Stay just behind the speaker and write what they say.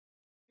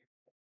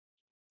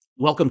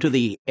Welcome to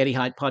the Eddie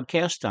Hyatt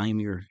Podcast. I am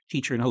your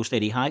teacher and host,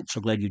 Eddie Hyatt.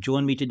 So glad you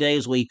joined me today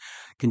as we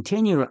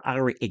continue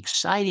our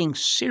exciting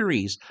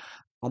series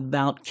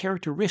about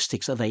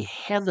characteristics of a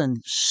heaven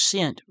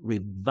sent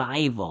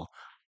revival.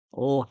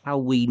 Oh, how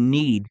we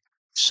need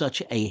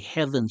such a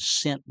heaven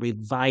sent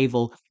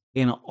revival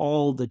in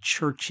all the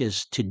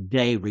churches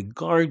today,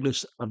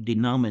 regardless of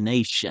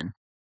denomination.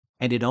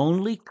 And it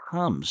only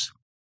comes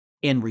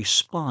in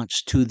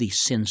response to the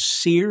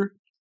sincere,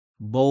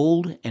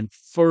 bold, and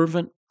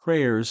fervent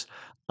prayers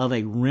of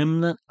a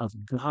remnant of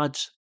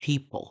God's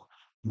people.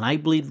 And I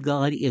believe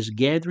God is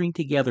gathering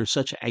together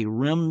such a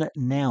remnant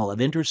now of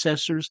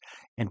intercessors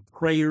and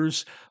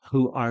prayers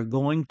who are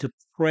going to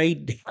pray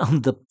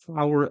down the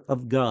power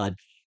of God.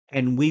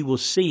 And we will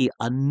see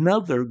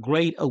another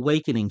great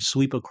awakening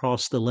sweep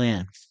across the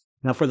land.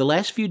 Now, for the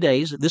last few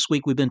days, this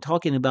week, we've been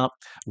talking about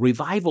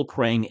revival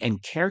praying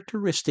and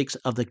characteristics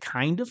of the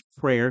kind of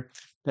prayer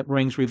that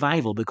brings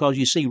revival. Because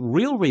you see,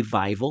 real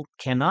revival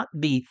cannot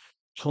be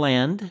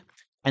planned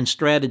and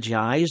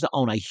strategized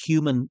on a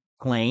human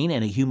plane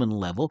and a human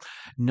level.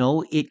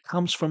 No, it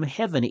comes from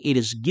heaven. It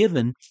is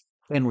given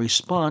in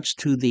response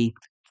to the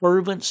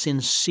fervent,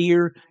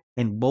 sincere,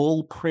 and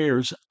bold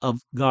prayers of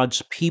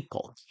God's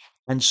people.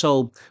 And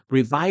so,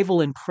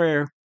 revival and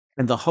prayer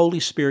and the Holy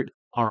Spirit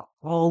are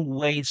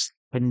always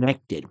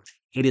connected.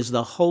 It is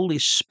the Holy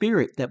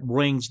Spirit that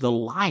brings the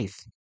life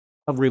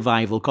of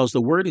revival, because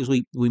the word, as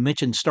we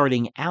mentioned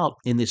starting out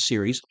in this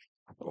series,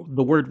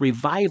 the word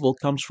revival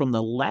comes from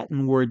the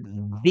Latin word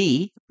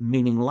 "vi,"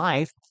 meaning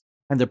life,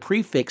 and the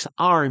prefix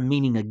 "r,"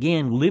 meaning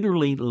again,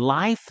 literally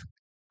life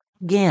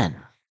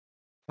again.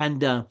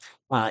 And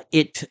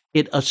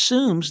it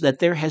assumes that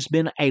there has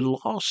been a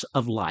loss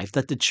of life,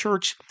 that the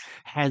church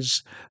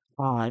has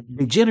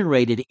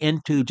degenerated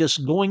into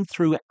just going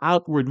through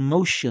outward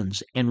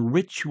motions and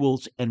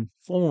rituals and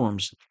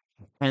forms,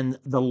 and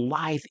the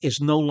life is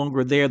no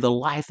longer there, the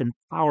life and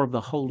power of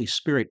the Holy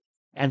Spirit.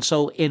 And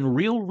so, in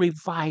real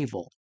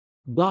revival,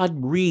 God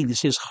breathes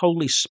His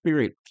Holy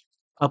Spirit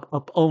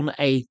upon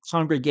a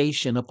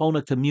congregation, upon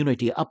a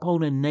community,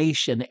 upon a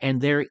nation, and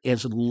there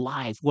is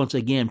life. Once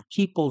again,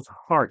 people's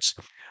hearts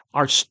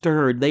are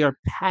stirred, they are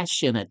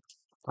passionate.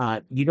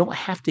 You don't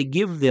have to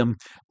give them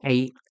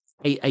a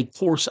a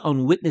course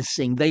on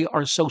witnessing. They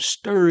are so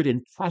stirred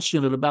and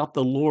passionate about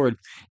the Lord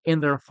in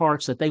their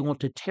hearts that they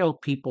want to tell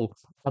people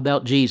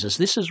about Jesus.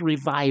 This is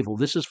revival.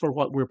 This is for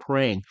what we're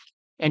praying.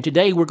 And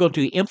today we're going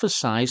to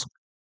emphasize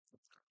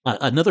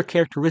another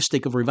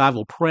characteristic of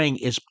revival praying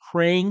is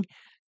praying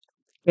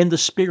in the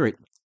Spirit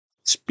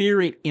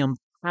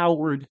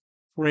empowered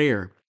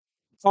prayer.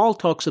 Paul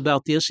talks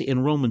about this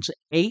in Romans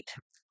 8,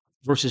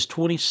 verses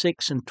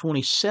 26 and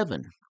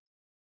 27.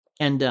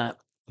 And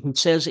it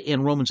says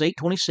in Romans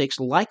 8:26,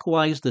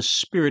 likewise, the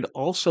Spirit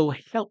also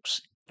helps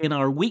in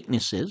our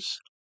weaknesses,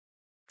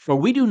 for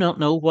we do not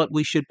know what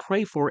we should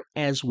pray for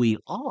as we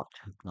ought.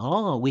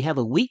 Oh, we have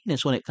a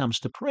weakness when it comes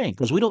to praying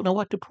because we don't know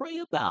what to pray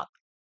about.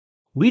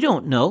 We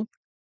don't know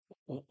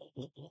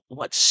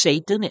what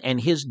Satan and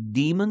his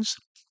demons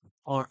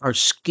are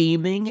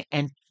scheming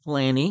and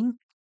planning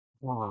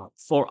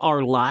for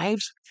our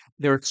lives.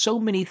 There are so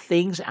many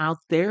things out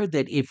there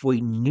that if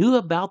we knew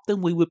about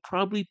them, we would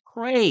probably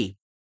pray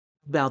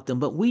about them,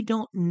 but we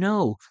don't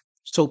know.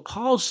 So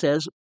Paul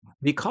says,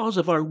 because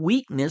of our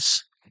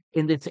weakness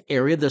in this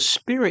area, the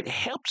Spirit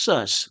helps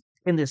us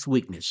in this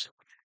weakness.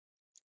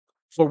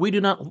 For we do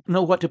not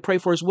know what to pray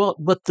for as well,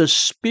 but the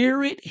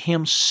Spirit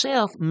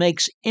Himself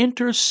makes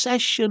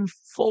intercession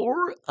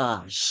for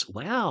us.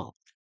 Wow.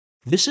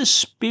 This is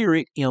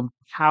Spirit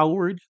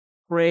empowered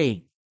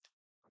praying.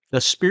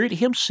 The Spirit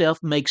Himself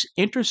makes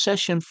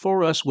intercession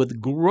for us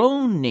with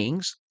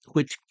groanings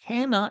which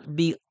cannot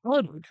be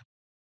uttered,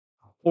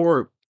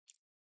 or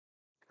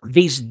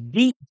these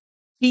deep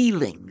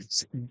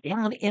feelings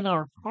down in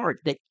our heart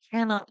that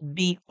cannot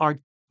be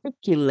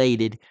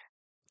articulated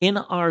in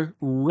our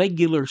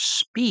regular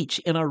speech,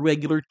 in our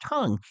regular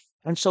tongue.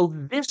 And so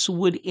this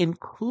would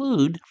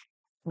include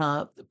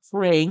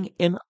praying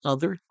in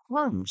other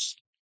tongues.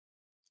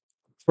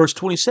 Verse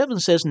 27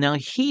 says, now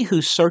He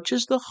who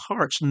searches the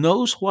hearts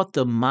knows what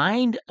the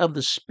mind of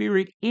the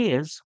Spirit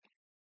is,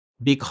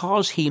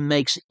 because He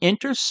makes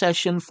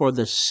intercession for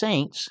the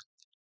saints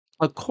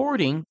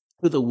according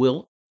to the will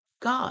of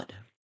God.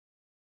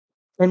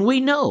 And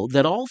we know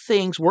that all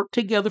things work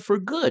together for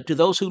good to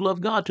those who love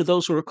God, to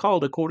those who are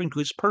called according to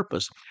His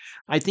purpose.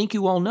 I think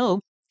you all know.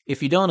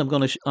 If you don't, I'm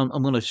going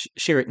to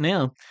share it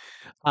now.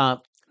 Uh,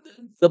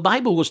 the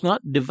Bible was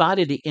not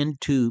divided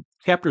into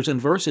chapters and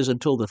verses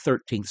until the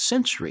 13th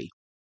century,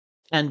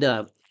 and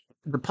the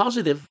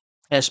positive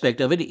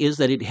aspect of it is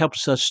that it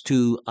helps us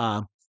to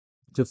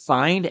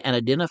find and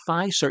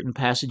identify certain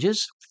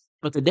passages.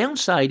 But the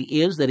downside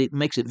is that it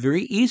makes it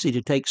very easy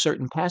to take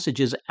certain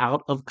passages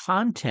out of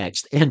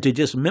context and to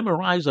just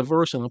memorize a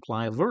verse and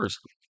apply a verse.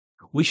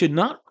 We should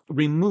not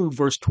remove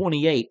verse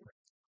 28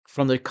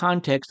 from the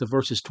context of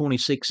verses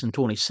 26 and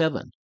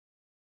 27,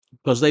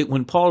 because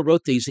when Paul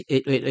wrote these,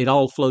 it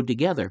all flowed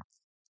together.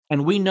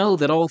 And we know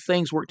that all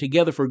things work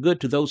together for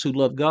good to those who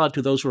love God,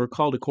 to those who are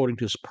called according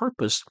to his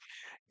purpose,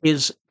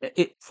 is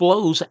it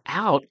flows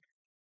out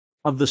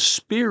of the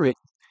Spirit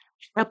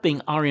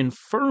helping our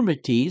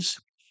infirmities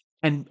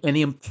and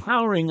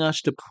empowering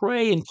us to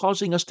pray and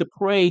causing us to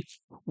pray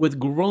with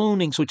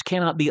groanings which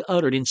cannot be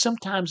uttered. And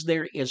sometimes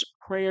there is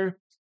prayer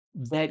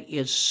that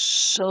is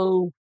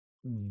so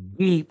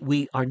deep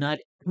we are not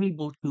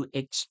able to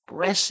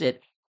express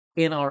it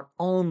in our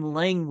own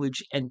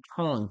language and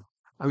tongue.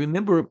 I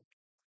remember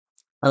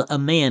a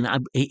man,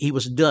 he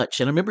was Dutch,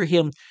 and I remember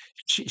him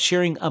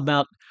sharing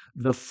about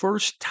the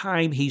first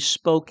time he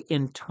spoke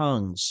in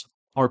tongues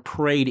or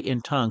prayed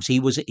in tongues.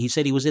 He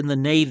said he was in the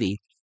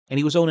Navy and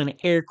he was on an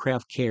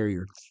aircraft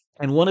carrier,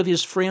 and one of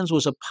his friends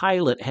was a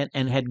pilot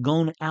and had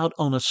gone out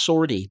on a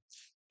sortie,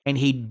 and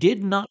he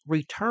did not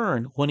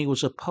return when he was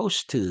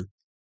supposed to.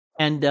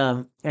 And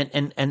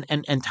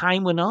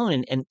time went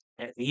on, and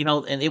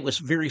it was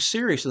very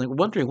serious, and they were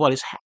wondering what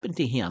has happened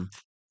to him.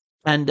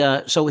 And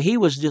so he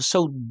was just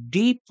so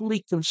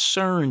deeply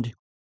concerned.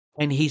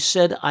 And he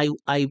said, I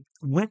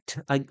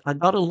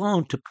got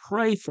alone to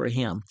pray for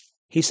him.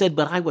 He said,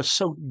 but I was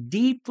so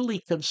deeply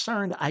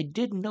concerned, I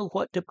didn't know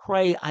what to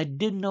pray. I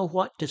didn't know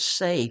what to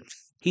say.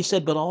 He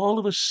said, but all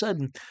of a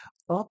sudden,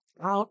 up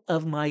out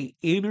of my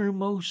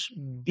innermost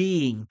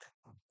being,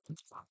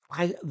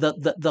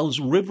 those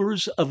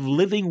rivers of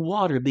living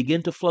water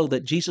begin to flow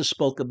that Jesus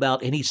spoke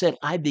about. And he said,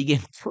 I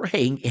began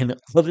praying in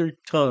other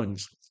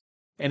tongues.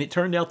 And it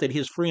turned out that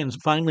his friends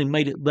finally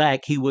made it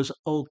back. He was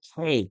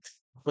okay.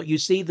 But you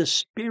see, the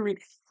Spirit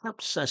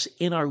helps us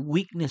in our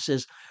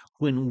weaknesses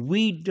when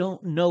we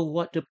don't know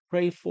what to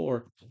pray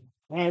for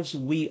as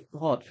we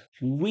ought.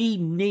 We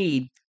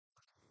need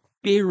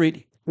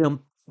Spirit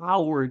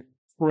empowered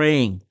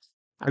praying.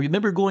 I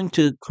remember going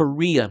to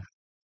Korea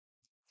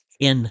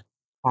in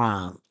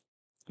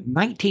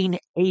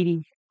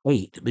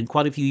 1988, been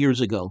quite a few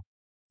years ago.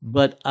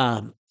 But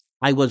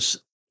I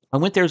was I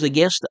went there as a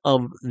guest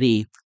of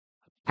the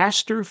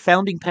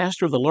founding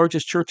pastor of the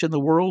largest church in the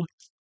world,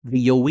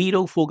 the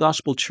Yoido Full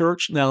Gospel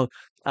Church. Now,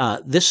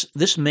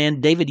 this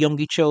man, David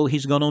Yonggi Cho,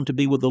 he's gone on to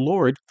be with the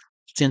Lord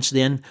since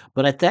then.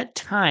 But at that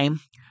time,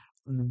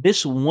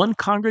 this one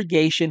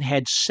congregation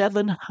had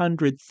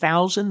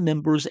 700,000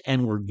 members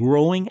and were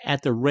growing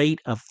at the rate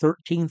of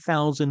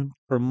 13,000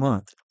 per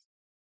month.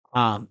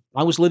 I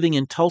was living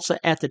in Tulsa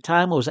at the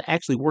time. I was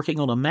actually working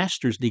on a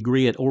master's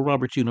degree at Oral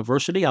Roberts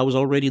University. I was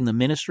already in the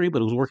ministry,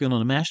 but I was working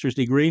on a master's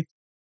degree.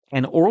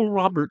 And Oral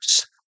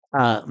Roberts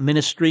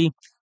ministry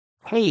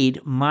paid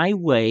my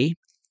way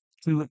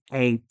to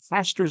a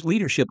pastor's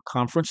leadership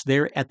conference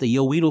there at the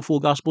Yoido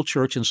Full Gospel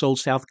Church in Seoul,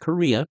 South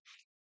Korea.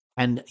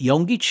 And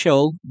Yonggi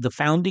Cho, the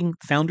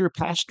founder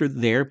pastor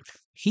there,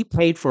 he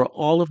paid for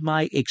all of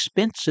my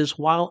expenses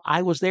while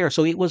I was there.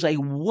 So it was a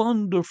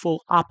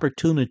wonderful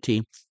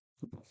opportunity.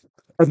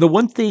 And the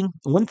one thing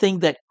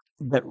that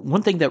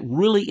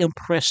really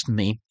impressed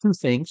me, two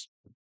things,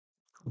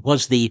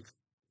 was the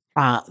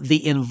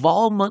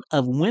involvement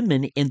of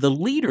women in the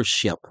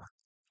leadership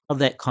of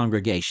that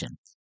congregation.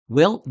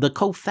 Well, the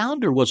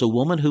co-founder was a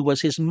woman who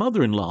was his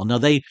mother-in-law. Now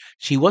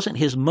she wasn't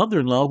his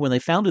mother-in-law when they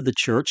founded the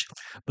church,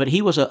 but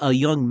he was a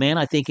young man,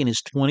 I think in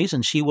his 20s,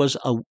 and she was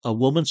a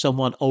woman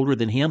somewhat older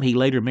than him. He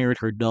later married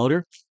her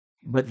daughter.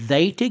 But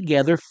they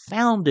together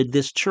founded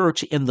this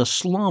church in the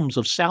slums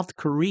of South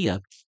Korea,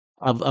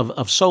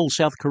 of Seoul,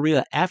 South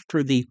Korea,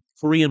 after the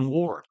Korean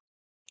War,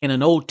 in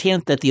an old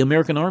tent that the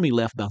American Army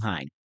left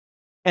behind.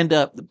 And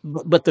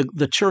but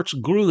the church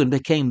grew and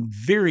became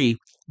very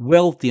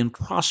wealthy and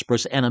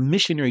prosperous, and a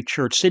missionary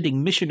church,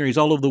 sending missionaries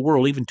all over the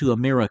world, even to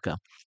America.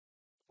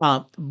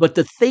 But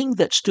the thing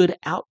that stood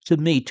out to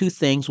me, two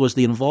things, was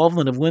the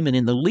involvement of women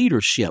in the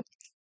leadership.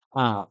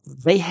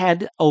 They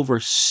had over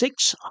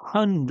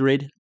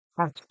 600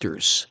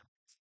 pastors.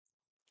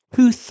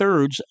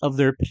 Two-thirds of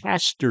their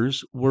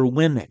pastors were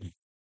women.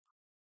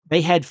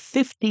 They had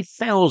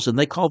 50,000,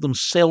 they called them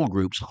cell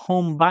groups,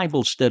 home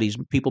Bible studies,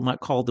 people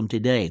might call them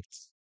today.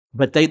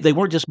 But they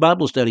weren't just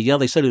Bible studies. Yeah,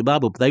 they studied the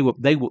Bible, but they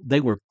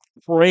were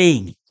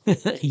praying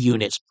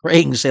units,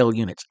 praying cell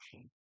units.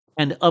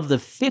 And of the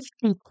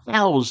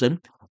 50,000,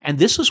 and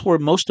this is where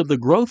most of the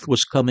growth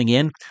was coming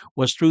in,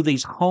 was through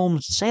these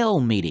home cell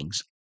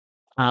meetings.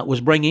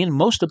 Was bringing in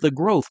most of the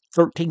growth,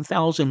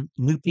 13,000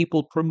 new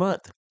people per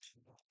month.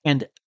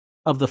 And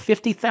of the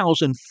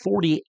 50,000,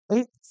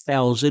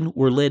 48,000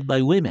 were led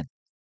by women.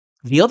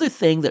 The other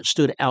thing that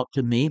stood out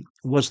to me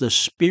was the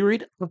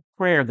spirit of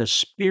prayer, the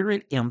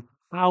spirit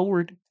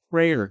empowered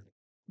prayer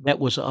that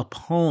was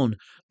upon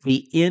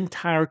the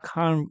entire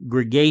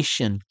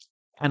congregation.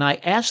 And I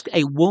asked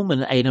a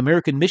woman, an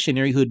American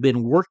missionary who had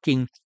been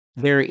working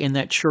there in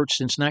that church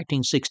since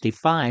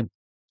 1965.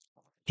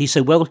 She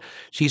said,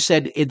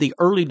 in the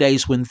early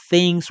days when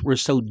things were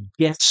so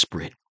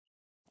desperate,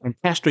 and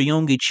Pastor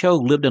Yonggi Cho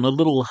lived in a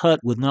little hut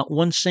with not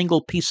one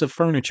single piece of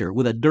furniture,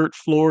 with a dirt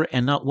floor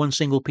and not one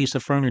single piece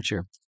of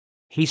furniture.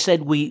 He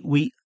said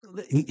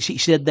she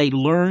said they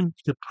learned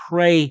to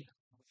pray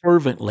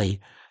fervently,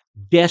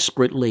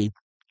 desperately,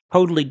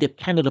 totally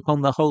dependent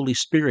upon the Holy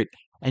Spirit.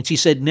 And she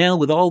said, now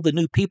with all the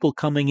new people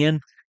coming in,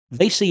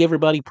 they see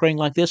everybody praying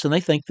like this and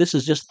they think this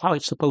is just how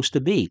it's supposed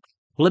to be.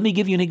 Well, let me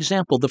give you an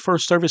example. The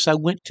first service I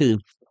went to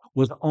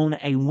was on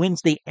a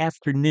Wednesday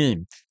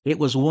afternoon. It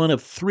was one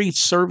of 3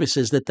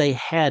 services that they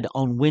had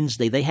on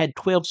Wednesday. They had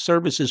 12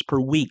 services per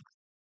week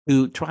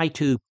to try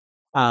to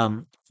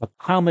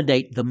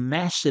accommodate the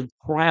massive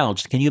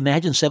crowds. Can you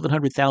imagine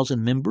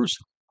 700,000 members?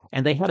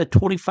 And they had a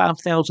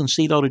 25,000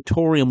 seat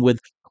auditorium with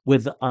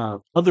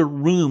other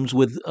rooms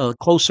with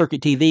closed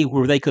circuit TV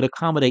where they could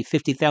accommodate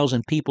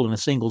 50,000 people in a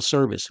single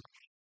service.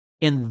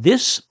 In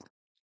this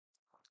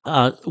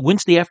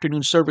Wednesday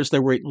afternoon service,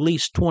 there were at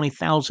least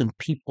 20,000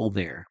 people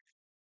there.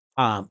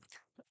 Uh,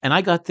 and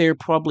I got there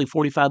probably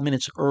 45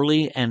 minutes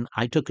early, and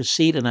I took a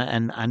seat, and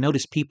I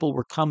noticed people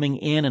were coming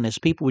in, and as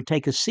people would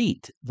take a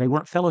seat, they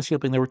weren't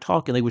fellowshipping, they were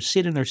talking. They would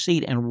sit in their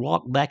seat and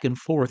rock back and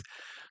forth,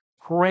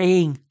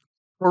 praying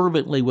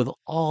fervently with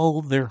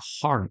all their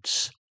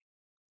hearts.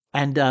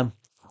 And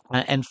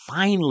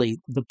finally,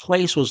 the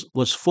place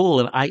was full,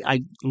 and I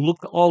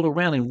looked all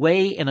around, and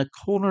way in a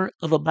corner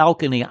of a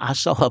balcony, I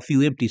saw a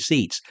few empty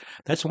seats.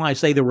 That's why I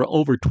say there were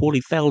over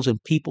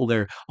 20,000 people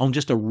there on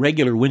just a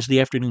regular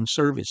Wednesday afternoon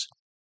service.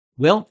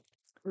 Well,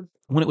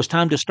 when it was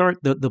time to start,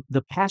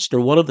 the pastor,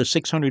 one of the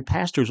 600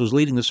 pastors, was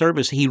leading the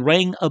service. He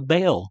rang a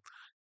bell.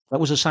 That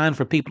was a sign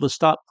for people to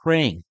stop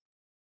praying.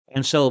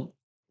 And so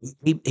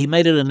he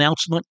made an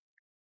announcement,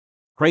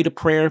 prayed a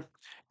prayer,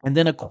 and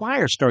then a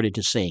choir started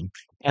to sing.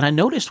 And I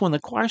noticed when the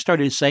choir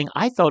started to sing,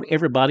 I thought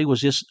everybody was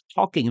just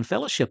talking and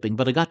fellowshipping,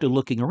 but I got to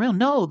looking around.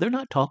 No, they're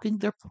not talking,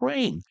 they're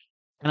praying.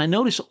 And I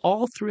noticed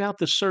all throughout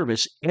the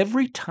service,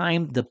 every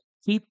time the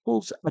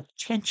people's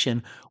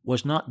attention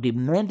was not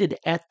demanded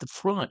at the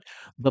front,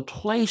 the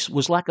place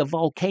was like a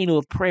volcano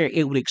of prayer.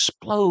 It would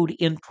explode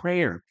in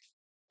prayer.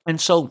 And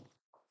so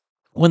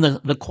when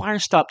the choir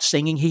stopped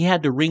singing, he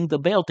had to ring the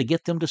bell to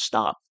get them to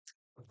stop.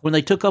 When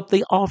they took up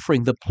the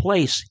offering, the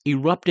place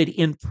erupted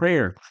in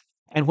prayer.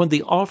 And when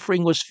the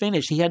offering was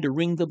finished, he had to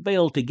ring the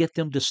bell to get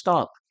them to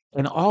stop.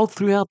 And all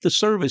throughout the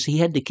service, he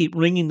had to keep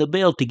ringing the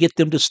bell to get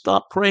them to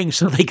stop praying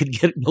so they could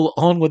go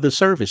on with the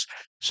service.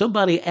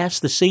 Somebody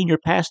asked the senior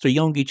pastor,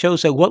 Yonggi Cho,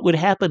 said, what would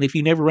happen if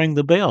you never rang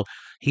the bell?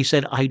 He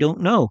said, I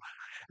don't know.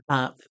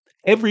 Uh,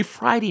 every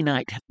Friday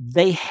night,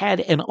 they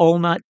had an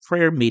all-night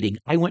prayer meeting.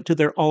 I went to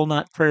their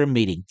all-night prayer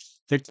meeting.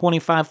 Their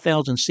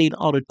 25,000 seat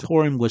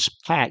auditorium was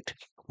packed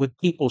with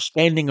people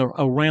standing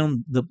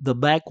around the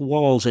back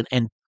walls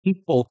and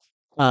people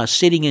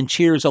sitting in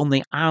chairs on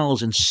the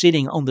aisles and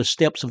sitting on the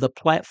steps of the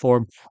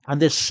platform on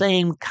this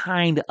same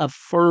kind of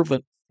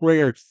fervent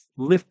prayer,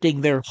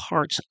 lifting their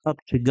hearts up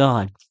to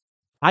God.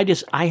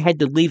 I had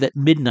to leave at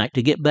midnight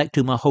to get back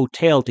to my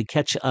hotel to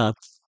catch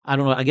I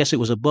don't know, I guess it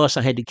was a bus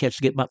I had to catch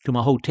to get back to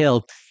my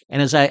hotel.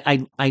 And as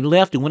I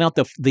left and went out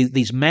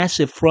these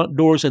massive front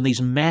doors and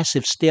these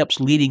massive steps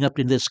leading up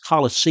to this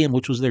Coliseum,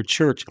 which was their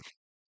church,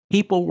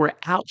 people were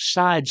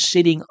outside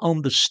sitting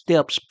on the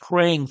steps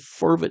praying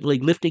fervently,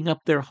 lifting up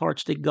their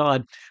hearts to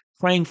God,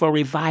 praying for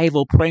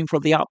revival, praying for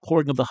the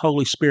outpouring of the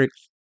Holy Spirit.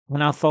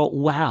 And I thought,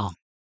 wow,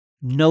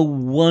 no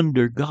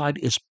wonder God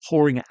is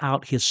pouring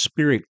out his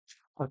spirit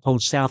upon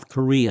South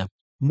Korea.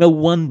 No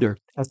wonder,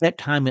 at that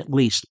time at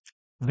least,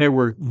 there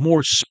were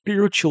more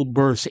spiritual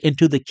births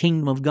into the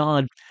kingdom of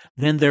God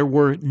than there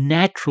were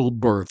natural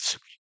births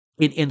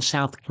in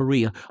South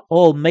Korea.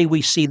 Oh, may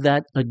we see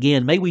that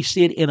again. May we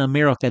see it in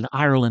America and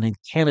Ireland and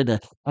Canada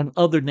and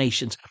other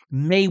nations.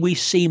 May we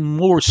see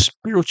more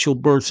spiritual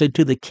births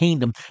into the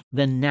kingdom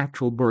than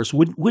natural births.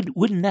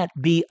 Wouldn't that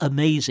be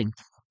amazing?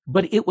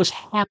 But it was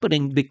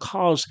happening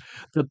because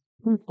the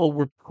people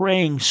were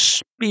praying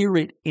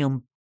spirit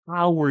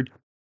empowered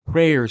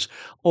prayers.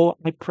 Oh,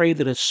 I pray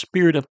that a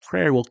spirit of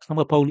prayer will come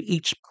upon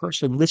each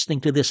person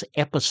listening to this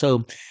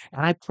episode.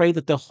 And I pray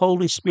that the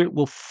Holy Spirit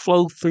will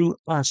flow through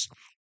us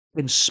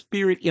in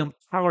spirit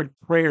empowered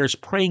prayers,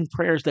 praying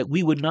prayers that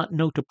we would not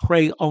know to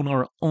pray on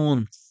our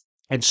own.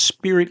 And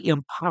spirit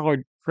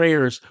empowered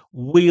prayers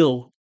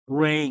will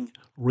bring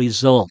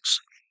results.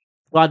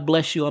 God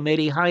bless you. I'm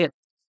Eddie Hyatt.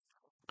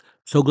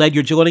 So glad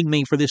you're joining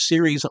me for this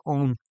series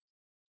on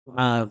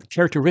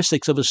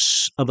characteristics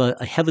of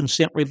a heaven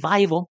sent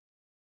revival.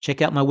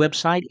 Check out my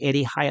website,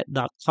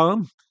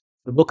 eddiehyatt.com.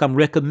 The book I'm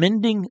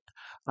recommending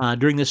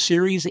during this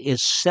series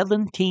is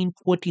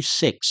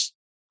 1726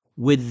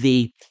 with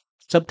the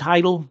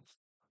subtitle,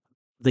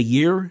 The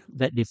Year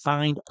That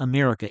Defined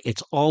America.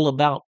 It's all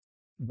about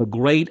the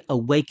great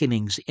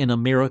awakenings in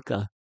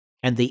America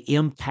and the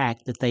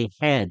impact that they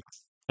had.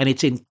 And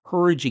it's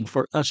encouraging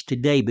for us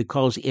today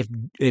because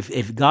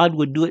if God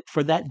would do it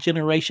for that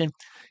generation,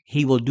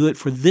 he will do it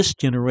for this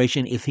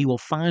generation if he will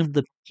find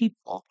the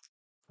people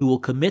who will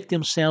commit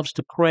themselves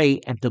to pray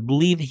and to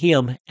believe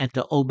him and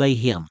to obey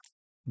him.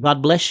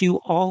 God bless you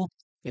all.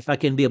 If I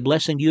can be a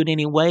blessing to you in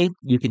any way,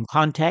 you can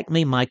contact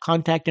me. My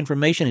contact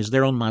information is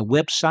there on my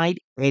website,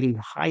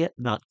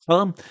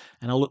 eddiehyatt.com,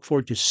 and I look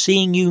forward to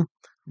seeing you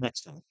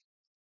next time.